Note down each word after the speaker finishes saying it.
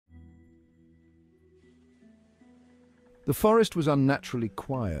The forest was unnaturally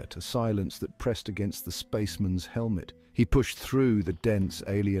quiet, a silence that pressed against the spaceman's helmet. He pushed through the dense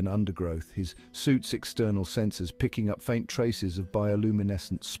alien undergrowth, his suit's external sensors picking up faint traces of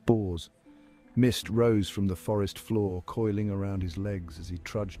bioluminescent spores. Mist rose from the forest floor, coiling around his legs as he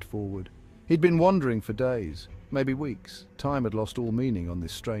trudged forward. He'd been wandering for days, maybe weeks. Time had lost all meaning on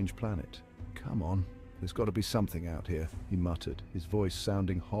this strange planet. "Come on, there's got to be something out here," he muttered, his voice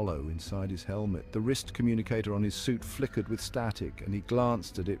sounding hollow inside his helmet. The wrist communicator on his suit flickered with static, and he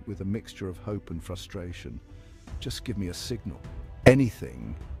glanced at it with a mixture of hope and frustration. "Just give me a signal.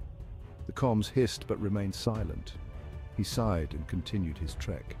 Anything." The comms hissed but remained silent. He sighed and continued his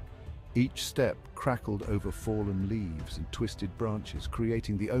trek. Each step crackled over fallen leaves and twisted branches,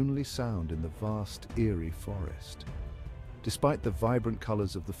 creating the only sound in the vast, eerie forest. Despite the vibrant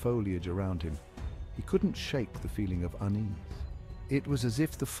colors of the foliage around him, he couldn't shake the feeling of unease. It was as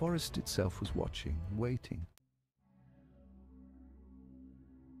if the forest itself was watching, waiting.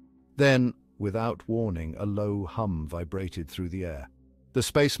 Then, without warning, a low hum vibrated through the air. The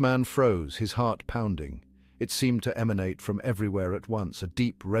spaceman froze, his heart pounding. It seemed to emanate from everywhere at once, a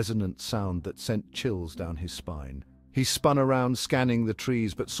deep, resonant sound that sent chills down his spine. He spun around, scanning the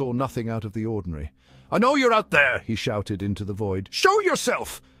trees, but saw nothing out of the ordinary. "I know you're out there!" he shouted into the void. "Show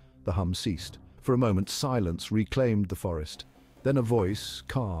yourself!" The hum ceased. For a moment, silence reclaimed the forest. Then a voice,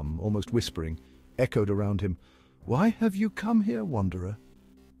 calm, almost whispering, echoed around him. "Why have you come here, wanderer?"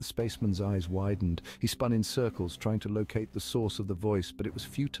 The spaceman's eyes widened. He spun in circles, trying to locate the source of the voice, but it was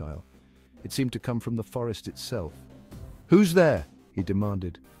futile. It seemed to come from the forest itself. "Who's there?" he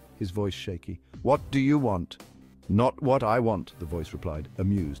demanded, his voice shaky. "What do you want?" "Not what I want," the voice replied,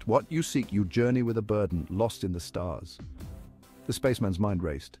 amused. "What you seek, you journey with a burden, lost in the stars." The spaceman's mind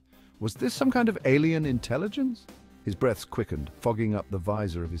raced. Was this some kind of alien intelligence? His breaths quickened, fogging up the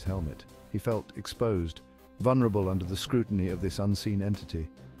visor of his helmet. He felt exposed, vulnerable under the scrutiny of this unseen entity.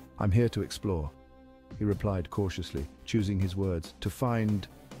 "I'm here to explore," he replied cautiously, choosing his words. "To find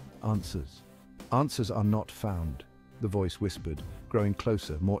answers." "Answers are not found," the voice whispered, growing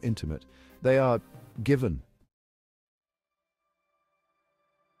closer, more intimate. "They are given."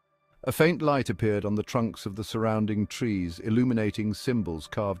 A faint light appeared on the trunks of the surrounding trees, illuminating symbols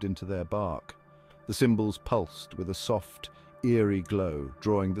carved into their bark. The symbols pulsed with a soft, eerie glow,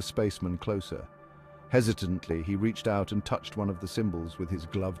 drawing the spaceman closer. Hesitantly, he reached out and touched one of the symbols with his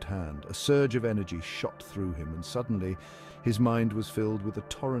gloved hand. A surge of energy shot through him, and suddenly his mind was filled with a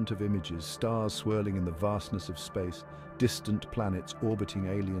torrent of images, stars swirling in the vastness of space, distant planets orbiting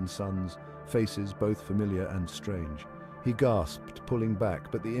alien suns, faces both familiar and strange. He gasped, pulling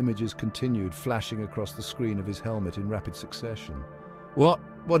back, but the images continued, flashing across the screen of his helmet in rapid succession. What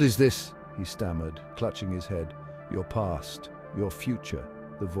is this?" he stammered, clutching his head. "Your past, your future,"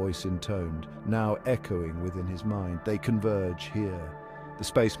 the voice intoned, now echoing within his mind. "They converge here." The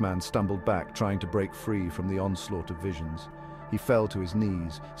spaceman stumbled back, trying to break free from the onslaught of visions. He fell to his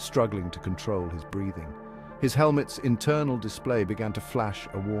knees, struggling to control his breathing. His helmet's internal display began to flash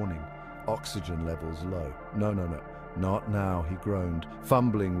a warning. Oxygen levels low. No. "Not now," he groaned,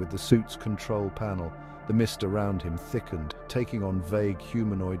 fumbling with the suit's control panel. The mist around him thickened, taking on vague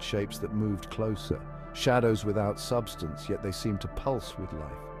humanoid shapes that moved closer. Shadows without substance, yet they seemed to pulse with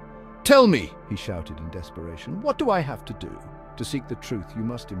life. "Tell me," he shouted in desperation, "what do I have to do?" "To seek the truth, you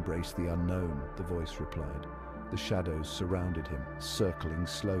must embrace the unknown," the voice replied. The shadows surrounded him, circling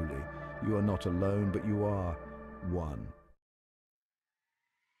slowly. "You are not alone, but you are one."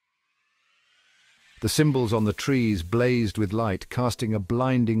 The symbols on the trees blazed with light, casting a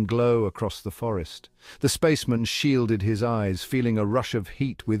blinding glow across the forest. The spaceman shielded his eyes, feeling a rush of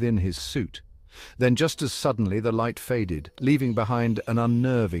heat within his suit. Then just as suddenly the light faded, leaving behind an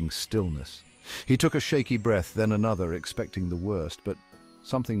unnerving stillness. He took a shaky breath, then another, expecting the worst, but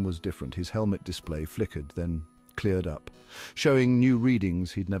something was different. His helmet display flickered, then cleared up, showing new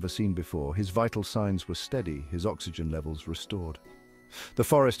readings he'd never seen before. His vital signs were steady, his oxygen levels restored. The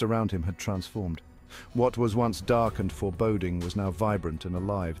forest around him had transformed. What was once dark and foreboding was now vibrant and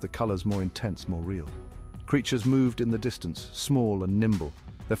alive, the colors more intense, more real. Creatures moved in the distance, small and nimble,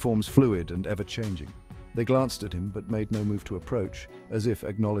 their forms fluid and ever-changing. They glanced at him but made no move to approach, as if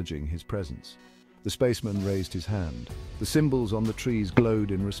acknowledging his presence. The spaceman raised his hand. The symbols on the trees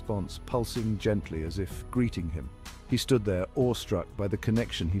glowed in response, pulsing gently as if greeting him. He stood there, awestruck by the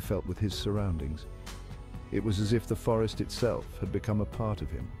connection he felt with his surroundings. It was as if the forest itself had become a part of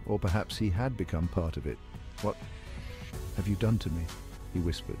him, or perhaps he had become part of it. "What have you done to me?" he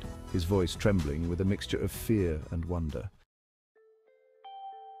whispered, his voice trembling with a mixture of fear and wonder.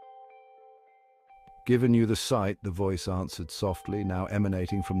 "Given you the sight," the voice answered softly, now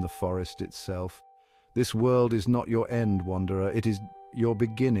emanating from the forest itself. This world is not your end, wanderer. It is your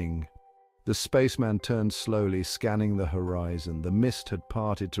beginning. The spaceman turned slowly, scanning the horizon. The mist had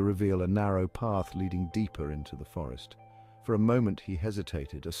parted to reveal a narrow path leading deeper into the forest. For a moment he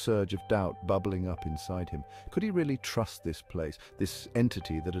hesitated, a surge of doubt bubbling up inside him. Could he really trust this place, this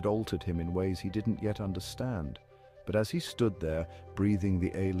entity that had altered him in ways he didn't yet understand? But as he stood there, breathing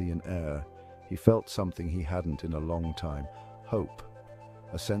the alien air, he felt something he hadn't in a long time: hope,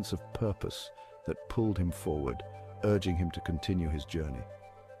 a sense of purpose that pulled him forward, urging him to continue his journey.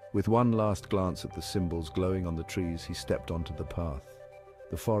 With one last glance at the symbols glowing on the trees, he stepped onto the path.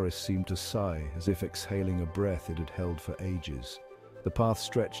 The forest seemed to sigh, as if exhaling a breath it had held for ages. The path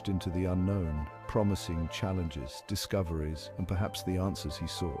stretched into the unknown, promising challenges, discoveries, and perhaps the answers he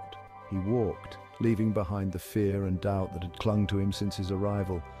sought. He walked, leaving behind the fear and doubt that had clung to him since his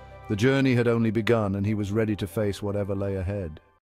arrival. The journey had only begun, and he was ready to face whatever lay ahead.